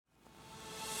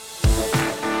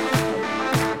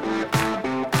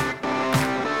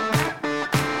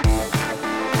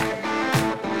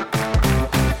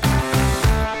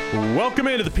Welcome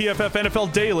into the PFF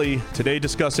NFL Daily. Today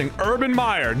discussing Urban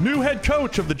Meyer, new head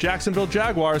coach of the Jacksonville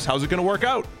Jaguars. How's it going to work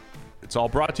out? It's all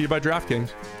brought to you by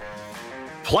DraftKings.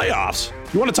 Playoffs?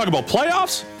 You want to talk about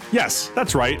playoffs? Yes,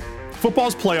 that's right.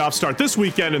 Football's playoffs start this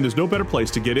weekend, and there's no better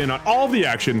place to get in on all of the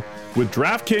action with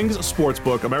DraftKings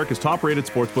Sportsbook, America's top-rated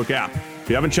sportsbook app. If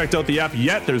you haven't checked out the app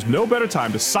yet, there's no better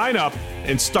time to sign up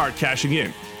and start cashing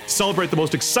in. Celebrate the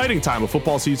most exciting time of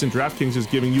football season. DraftKings is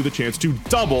giving you the chance to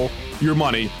double your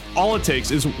money. All it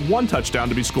takes is one touchdown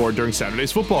to be scored during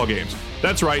Saturday's football games.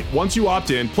 That's right. Once you opt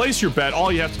in, place your bet. All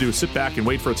you have to do is sit back and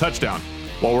wait for a touchdown.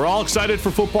 While we're all excited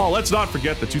for football, let's not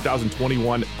forget the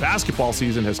 2021 basketball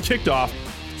season has kicked off.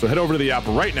 So head over to the app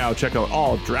right now. Check out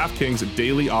all DraftKings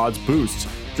daily odds boosts.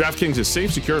 DraftKings is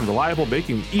safe, secure, and reliable,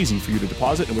 making it easy for you to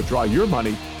deposit and withdraw your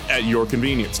money at your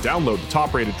convenience. Download the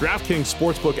top-rated DraftKings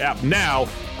Sportsbook app now.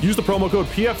 Use the promo code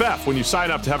PFF when you sign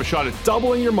up to have a shot at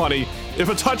doubling your money if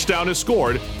a touchdown is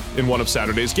scored in one of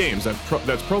Saturday's games. That's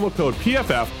promo code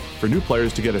PFF for new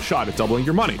players to get a shot at doubling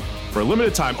your money. For a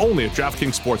limited time only at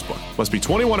DraftKings Sportsbook. Must be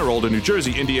 21 or older, New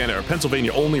Jersey, Indiana, or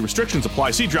Pennsylvania only. Restrictions apply.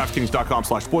 See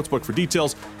DraftKings.com/sportsbook for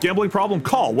details. Gambling problem?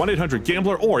 Call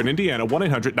 1-800-GAMBLER or in Indiana,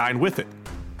 1-800-9-WITH-IT.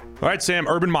 All right, Sam,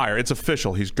 Urban Meyer, it's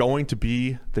official. He's going to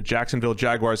be the Jacksonville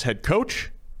Jaguars head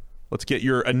coach. Let's get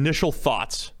your initial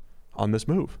thoughts on this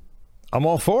move. I'm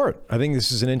all for it. I think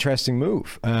this is an interesting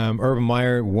move. Urban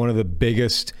Meyer, one of the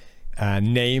biggest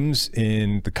names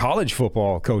in the college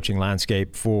football coaching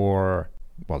landscape for,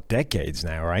 well, decades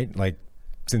now, right? Like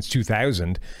since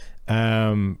 2000.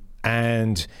 And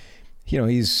you know,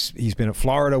 he's been at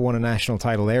Florida, won a national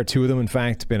title there. Two of them, in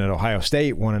fact, been at Ohio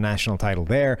State, won a national title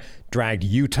there. Dragged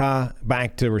Utah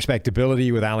back to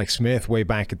respectability with Alex Smith way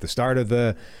back at the start of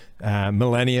the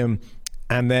millennium.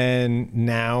 And then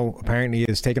now apparently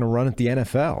is taking a run at the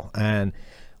NFL. And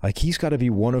like, he's got to be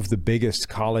one of the biggest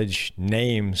college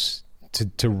names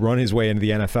to run his way into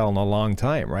the NFL in a long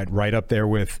time, right? Right up there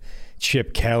with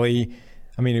Chip Kelly.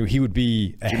 I mean, he would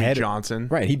be ahead Jimmy Johnson.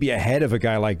 Right. He'd be ahead of a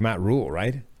guy like Matt Rule,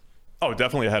 right? Oh,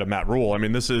 definitely ahead of Matt Rule. I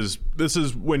mean, this is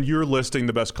when you're listing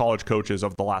the best college coaches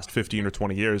of the last 15 or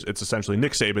 20 years, it's essentially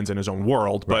Nick Saban's in his own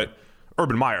world, right. But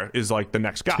Urban Meyer is like the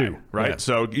next guy, right? Yeah.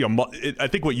 So, you know, I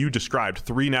think what you described,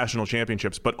 3 national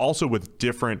championships, but also with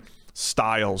different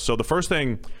styles. So the first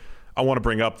thing I want to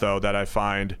bring up, though, that I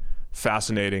find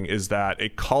fascinating is that a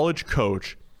college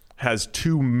coach has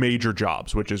 2 major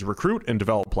jobs, which is recruit and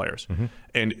develop players. Mm-hmm.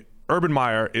 And Urban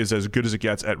Meyer is as good as it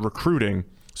gets at recruiting.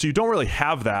 So you don't really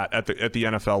have that at the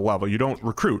NFL level. You don't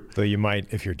recruit. Though you might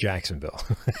if you're Jacksonville.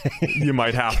 You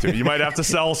might have to. You might have to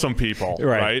sell some people,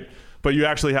 right? But you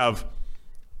actually have,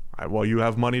 well, you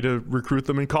have money to recruit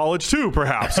them in college too,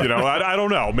 perhaps. You know, I don't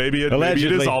know. Maybe it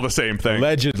is all the same thing.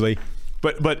 Allegedly.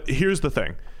 But here's the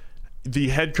thing. The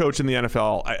head coach in the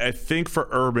NFL, I think for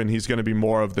Urban, he's going to be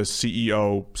more of the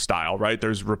CEO style, right?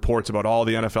 There's reports about all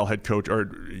the NFL head coach or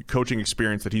coaching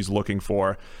experience that he's looking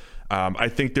for. I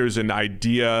think there's an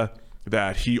idea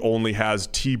that he only has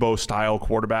Tebow-style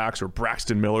quarterbacks or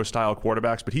Braxton Miller-style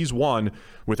quarterbacks, but he's won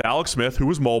with Alex Smith, who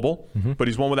was mobile, but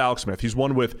he's won with Alex Smith. He's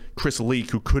won with Chris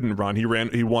Leak, who couldn't run. He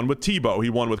won with Tebow. He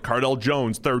won with Cardell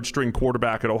Jones, third-string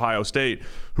quarterback at Ohio State,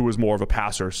 who was more of a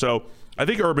passer. So I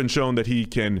think Urban's shown that he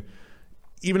can,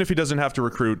 even if he doesn't have to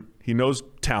recruit, he knows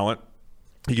talent.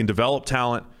 He can develop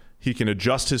talent. He can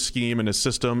adjust his scheme and his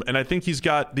system, and I think he's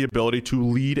got the ability to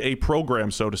lead a program,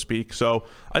 so to speak. So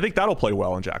I think that'll play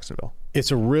well in Jacksonville.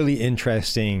 It's a really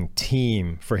interesting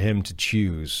team for him to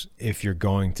choose if you're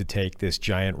going to take this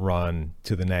giant run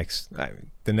to the next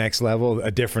level,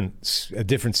 a different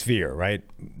sphere, right?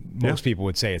 Most people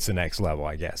would say it's the next level,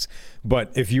 I guess.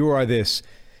 But if you are this,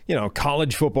 you know,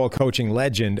 college football coaching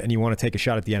legend and you want to take a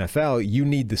shot at the NFL, you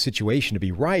need the situation to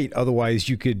be right. Otherwise,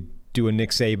 you could do a Nick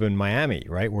Saban Miami,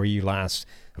 right, where you last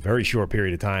a very short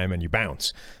period of time and you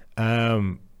bounce.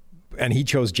 And he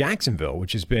chose Jacksonville,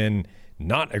 which has been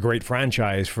not a great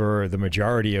franchise for the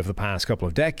majority of the past couple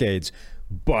of decades.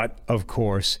 But, of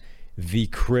course, the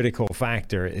critical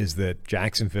factor is that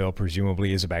Jacksonville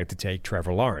presumably is about to take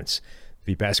Trevor Lawrence,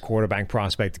 the best quarterback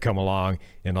prospect to come along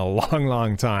in a long,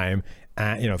 long time.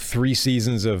 3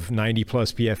 seasons of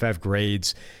 90-plus PFF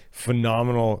grades,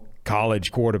 phenomenal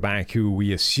college quarterback who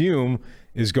we assume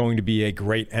is going to be a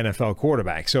great NFL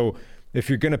quarterback. So if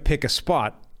you're going to pick a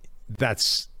spot,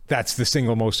 that's the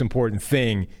single most important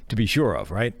thing to be sure of,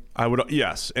 right?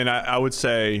 Yes. And I would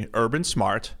say Urban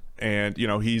Smart, and, you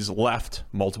know, he's left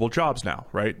multiple jobs now,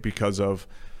 right? Because of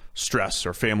stress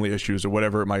or family issues or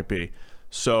whatever it might be.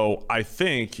 So I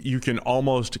think you can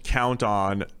almost count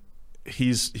on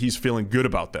he's feeling good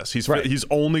about this. Right. He's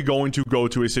only going to go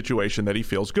to a situation that he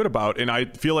feels good about, and I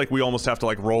feel like we almost have to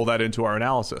like roll that into our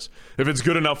analysis. If it's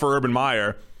good enough for Urban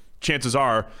Meyer, chances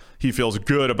are he feels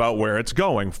good about where it's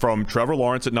going, from Trevor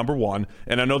Lawrence at number 1.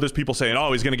 And I know there's people saying,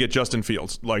 oh, he's going to get Justin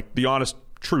Fields. Like, the honest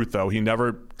truth, though, he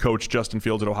never coached Justin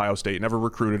Fields at Ohio State, never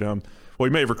recruited him. Well,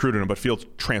 he may have recruited him, but Fields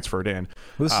transferred in.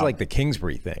 Well, this is like the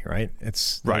Kingsbury thing, right?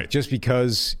 It's right. Like, just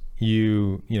because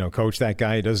you coach that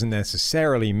guy doesn't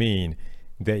necessarily mean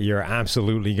that you're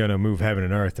absolutely going to move heaven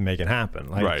and earth to make it happen.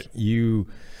 Like, right. You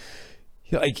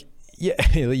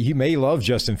may love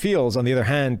Justin Fields. On the other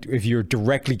hand, if you're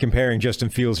directly comparing Justin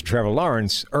Fields to Trevor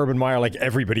Lawrence, Urban Meyer, like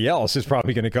everybody else, is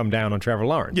probably going to come down on Trevor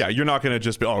Lawrence. Yeah, you're not going to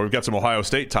just be, oh, we've got some Ohio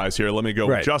State ties here. Let me go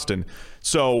with Justin.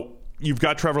 So you've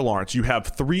got Trevor Lawrence. You have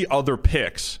 3 other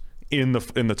picks in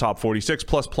the top 46,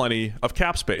 plus plenty of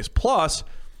cap space. Plus,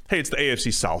 hey, it's the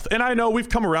AFC South. And I know we've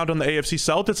come around on the AFC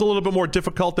South. It's a little bit more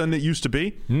difficult than it used to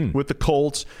be with the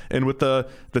Colts, and with the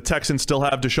Texans still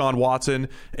have Deshaun Watson,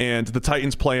 and the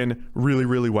Titans playing really,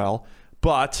 really well.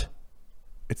 But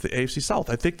it's the AFC South.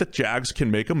 I think the Jags can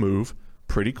make a move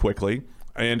pretty quickly.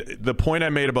 And the point I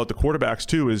made about the quarterbacks,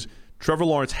 too, is Trevor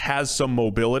Lawrence has some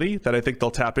mobility that I think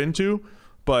they'll tap into,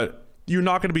 but you're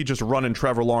not going to be just running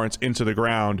Trevor Lawrence into the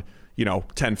ground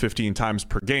 10, 15 times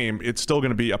per game. It's still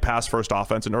going to be a pass-first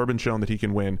offense, and Urban's shown that he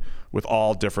can win with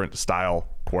all different style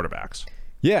quarterbacks.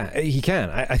 Yeah, he can.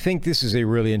 I think this is a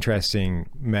really interesting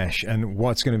mesh, and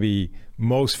what's going to be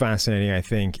most fascinating, I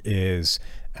think, is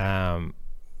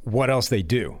what else they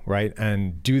do, right?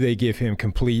 And do they give him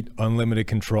complete, unlimited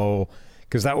control?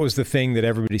 Because that was the thing that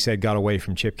everybody said got away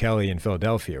from Chip Kelly in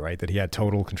Philadelphia, right? That he had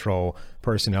total control,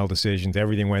 personnel decisions,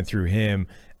 everything went through him,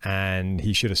 and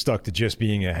he should have stuck to just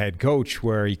being a head coach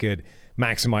where he could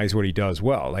maximize what he does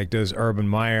well. Like, does Urban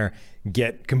Meyer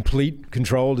get complete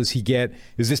control? Does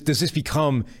this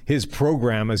become his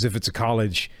program as if it's a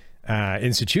college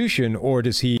institution, or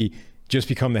does he just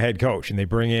become the head coach and they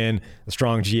bring in a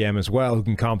strong GM as well who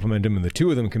can complement him, and the two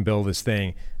of them can build this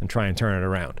thing and try and turn it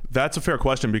around? That's a fair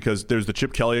question, because there's the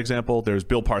Chip Kelly example. There's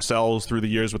Bill Parcells through the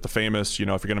years with the famous, if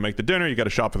you're going to make the dinner, you got to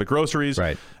shop for the groceries.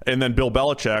 Right. And then Bill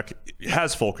Belichick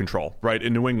has full control, right?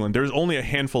 In New England, there's only a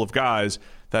handful of guys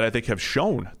that I think have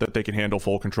shown that they can handle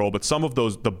full control. But some of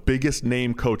those, the biggest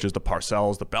name coaches, the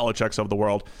Parcells, the Belichicks of the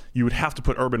world, you would have to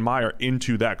put Urban Meyer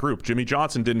into that group. Jimmy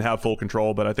Johnson didn't have full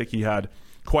control, but I think he had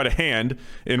quite a hand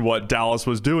in what Dallas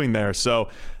was doing there. So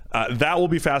that will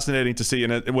be fascinating to see.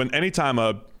 And when anytime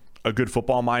a good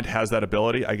football mind has that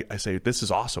ability, I say, this is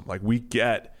awesome. Like, we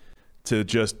get to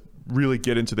just really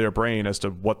get into their brain as to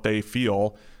what they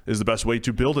feel is the best way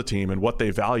to build a team and what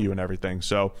they value and everything.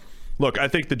 So, look, I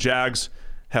think the Jags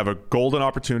have a golden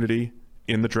opportunity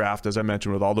in the draft, as I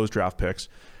mentioned, with all those draft picks.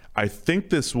 I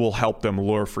think this will help them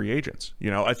lure free agents.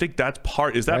 I think that's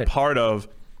part of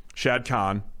Shad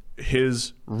Khan,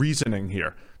 his reasoning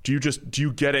here? Do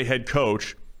you get a head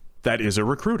coach that is a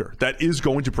recruiter, that is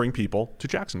going to bring people to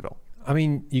Jacksonville? I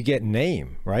mean, you get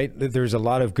name, right? There's a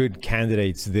lot of good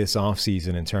candidates this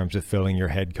offseason in terms of filling your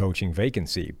head coaching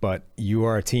vacancy, but you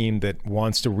are a team that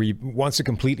wants to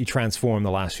completely transform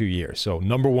the last few years. So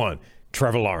number 1,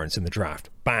 Trevor Lawrence in the draft.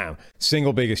 Bam.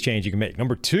 Single biggest change you can make.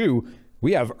 Number 2,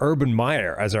 we have Urban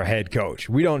Meyer as our head coach.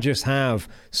 We don't just have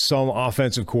some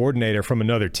offensive coordinator from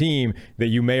another team that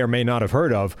you may or may not have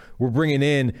heard of. We're bringing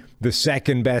in the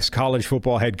second best college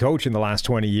football head coach in the last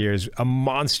 20 years, a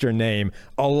monster name,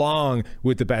 along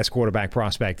with the best quarterback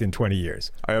prospect in 20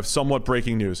 years. I have somewhat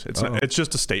breaking news. It's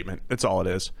just a statement. It's all it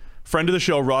is. Friend of the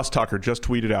show, Ross Tucker, just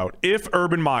tweeted out, if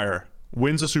Urban Meyer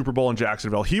wins a Super Bowl in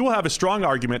Jacksonville, he will have a strong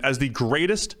argument as the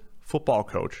greatest football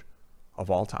coach of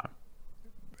all time.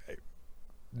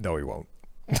 No, he won't.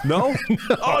 No?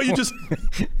 Oh,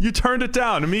 you turned it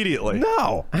down immediately.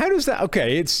 No. How does that?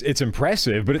 Okay, it's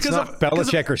impressive, but it's not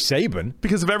Belichick or Saban.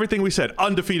 Because of everything we said.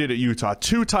 Undefeated at Utah,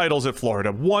 2 titles at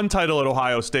Florida, 1 title at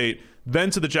Ohio State, then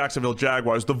to the Jacksonville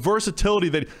Jaguars. The versatility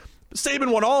that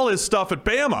Saban won all his stuff at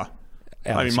Bama.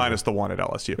 LSU. I mean, minus the 1 at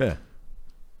LSU. Yeah.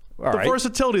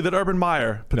 Versatility that Urban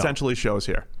Meyer potentially shows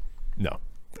here. No.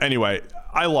 Anyway,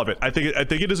 I love it. I think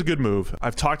it is a good move.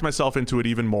 I've talked myself into it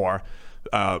even more.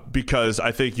 Because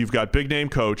I think you've got big name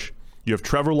coach, you have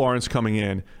Trevor Lawrence coming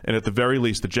in, and at the very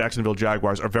least, the Jacksonville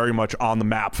Jaguars are very much on the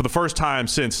map for the first time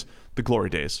since the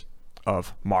glory days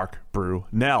of Mark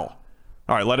Brunell.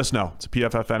 All right, let us know. It's a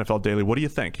PFF NFL Daily. What do you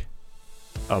think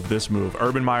of this move?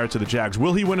 Urban Meyer to the Jags.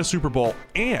 Will he win a Super Bowl?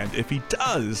 And if he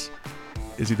does,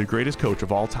 is he the greatest coach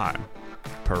of all time?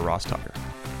 Per Ross Tucker.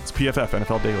 It's PFF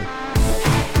NFL Daily.